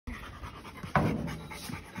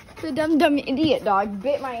The dumb idiot dog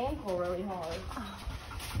bit my ankle really hard.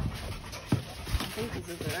 I think this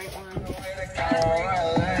is the right one.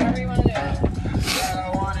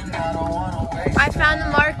 I found the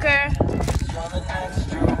marker.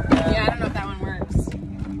 Yeah, I don't know if that one works.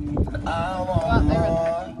 Well, there was.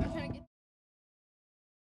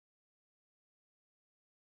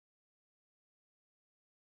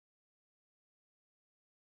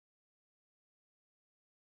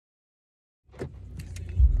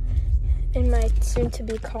 In my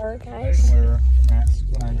soon-to-be car, I guys. didn't wear a mask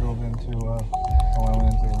when I drove into, when I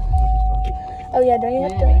went into the store. Oh yeah, don't you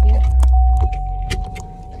have to?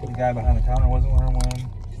 The guy behind the counter wasn't wearing one.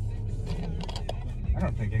 I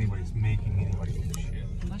don't think anybody's making anybody do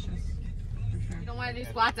shit. Delicious. For sure. You don't want to do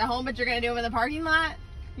squats at home, but you're going to do them in the parking lot?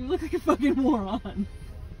 You look like a fucking moron.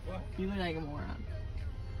 What? You look like a moron.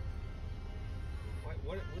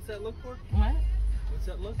 What's that look for? What? What's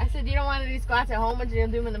that look? I said you don't want to do squats at home, but you're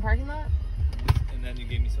going to do them in the parking lot? And then you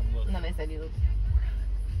gave me some look. And then I said you look.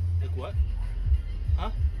 Look what?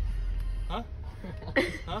 Huh? Huh?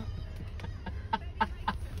 Huh?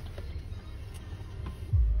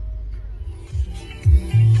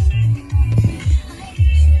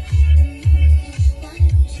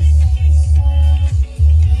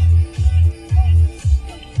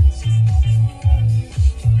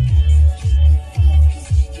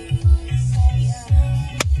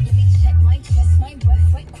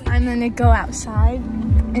 I'm gonna go outside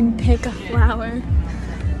and pick a flower.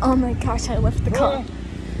 Oh my gosh, I left the car.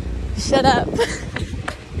 Shut up.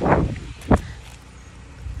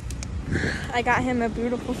 I got him a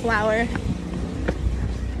beautiful flower.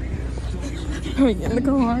 Are we in the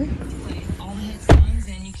car?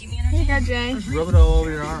 Here you go, Jay. Rub it all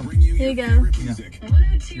over your arm. Here you go. Yeah.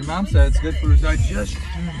 Your mom said it's good for his digestion.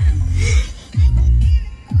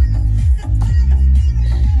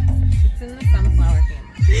 It's in the sunflower family.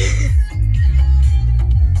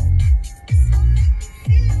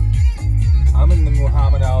 I'm in the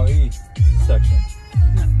Muhammad Ali section.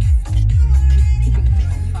 You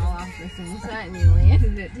fall off the swing set and you land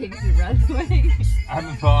and it takes your breath away. I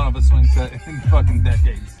haven't fallen off a swing set in fucking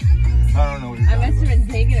decades. I don't know what you're I talking must have about. been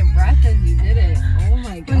taking a breath as you did it. Oh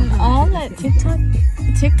my god. When all that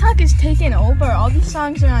TikTok is taking over. All these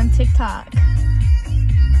songs are on TikTok.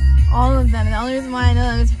 All of them. And the only reason why I know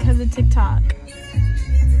them is because of TikTok.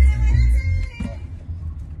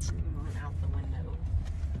 Out the window.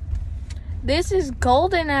 This is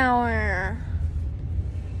golden hour.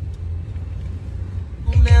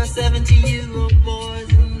 Now 17-year-old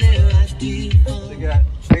boys and their ID.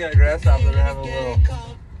 They got grasshoppers that have a little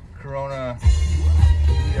corona,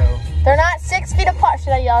 They're not 6 feet apart.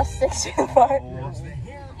 Should I yell 6 feet apart?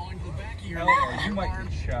 Hell no, you might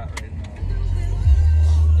get shot right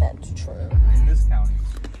now. That's true. In this county.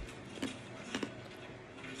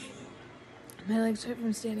 My legs hurt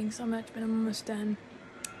from standing so much, but I'm almost done.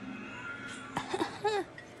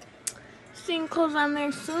 Seeing clothes on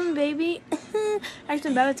there soon, baby.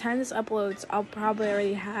 Actually, by the time this uploads, I'll probably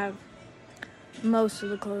already have most of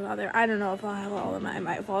the clothes out there. I don't know if I'll have all of them. I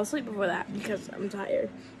might fall asleep before that because I'm tired.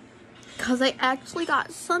 Because I actually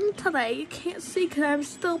got sun today. You can't see because I'm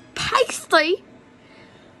still pasty.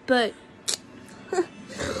 But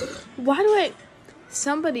why do I...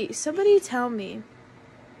 Somebody tell me.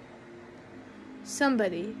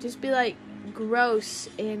 Somebody. Just be like, gross,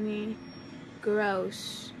 Annie.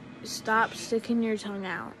 Gross. Stop sticking your tongue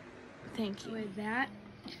out. Thank you. With that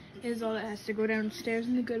is all that has to go downstairs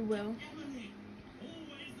in the Goodwill.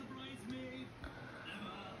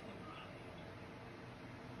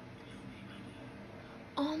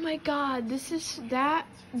 Oh my god, this is that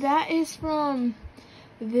is from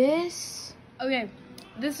this. Okay,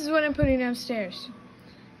 this is what I'm putting downstairs.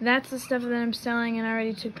 That's the stuff that I'm selling and I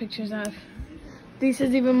already took pictures of. This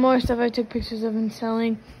is even more stuff I took pictures of and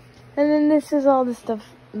selling. And then this is all the stuff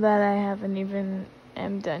that I haven't even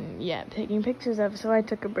am done yet taking pictures of. So I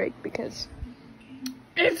took a break because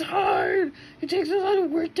it's hard. It takes a lot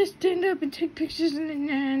of work to stand up and take pictures and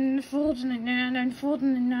then fold and then unfold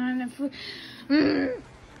and then unfold.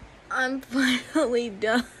 I'm finally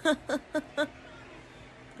done.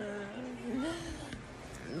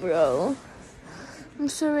 Bro, I'm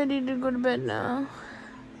so ready to go to bed now.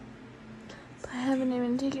 But I haven't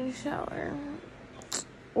even taken a shower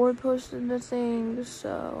or posted the thing,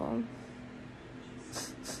 so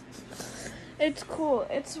it's cool.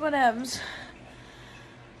 It's whatevs.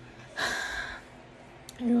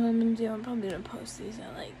 You know what I'm gonna do? I'm probably gonna post these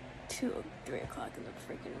at like 2 or 3 o'clock in the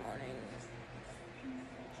freaking morning.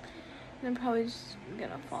 And I'm probably just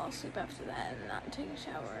gonna fall asleep after that and not take a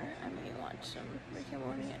shower. I may watch some Rick and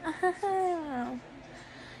Morty. I don't know.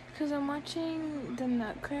 because I'm watching the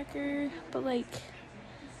Nutcracker, but like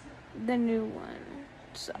the new one.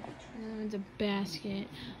 So it's a basket.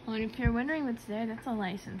 Oh, and if you're wondering what's there, that's a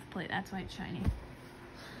license plate. That's why it's shiny.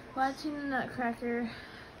 Watching the Nutcracker,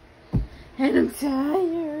 and I'm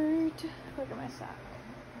tired. Look at my sock.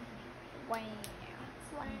 Wow.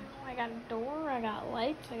 I got a door, I got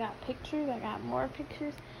lights, I got pictures, I got more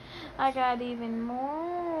pictures. I got even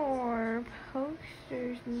more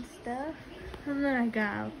posters and stuff. And then I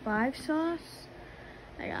got 5 sauce.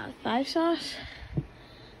 And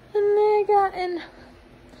then I got an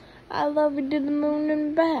I love you to the moon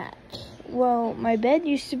and back. Well, my bed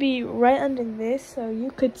used to be right under this so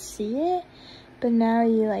you could see it. But now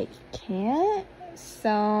you like can't.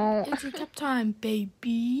 So it's recap time,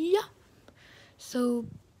 baby. So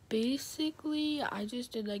basically, I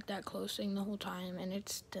just did like that closing the whole time, and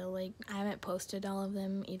it's still like I haven't posted all of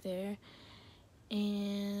them either.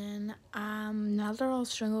 And now they're all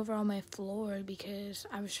strung over on my floor because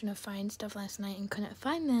I was trying to find stuff last night and couldn't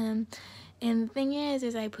find them. And the thing is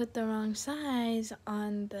I put the wrong size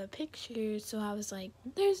on the pictures, so I was like,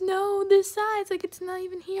 there's no this size, like it's not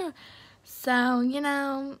even here. So, you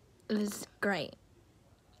know, it was great.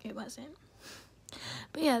 It wasn't.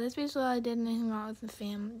 But yeah, that's basically all I did, and I hung out with the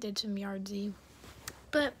fam, did some yardsy.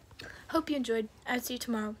 But hope you enjoyed. I'll see you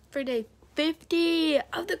tomorrow for day 50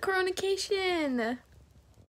 of the coronacation.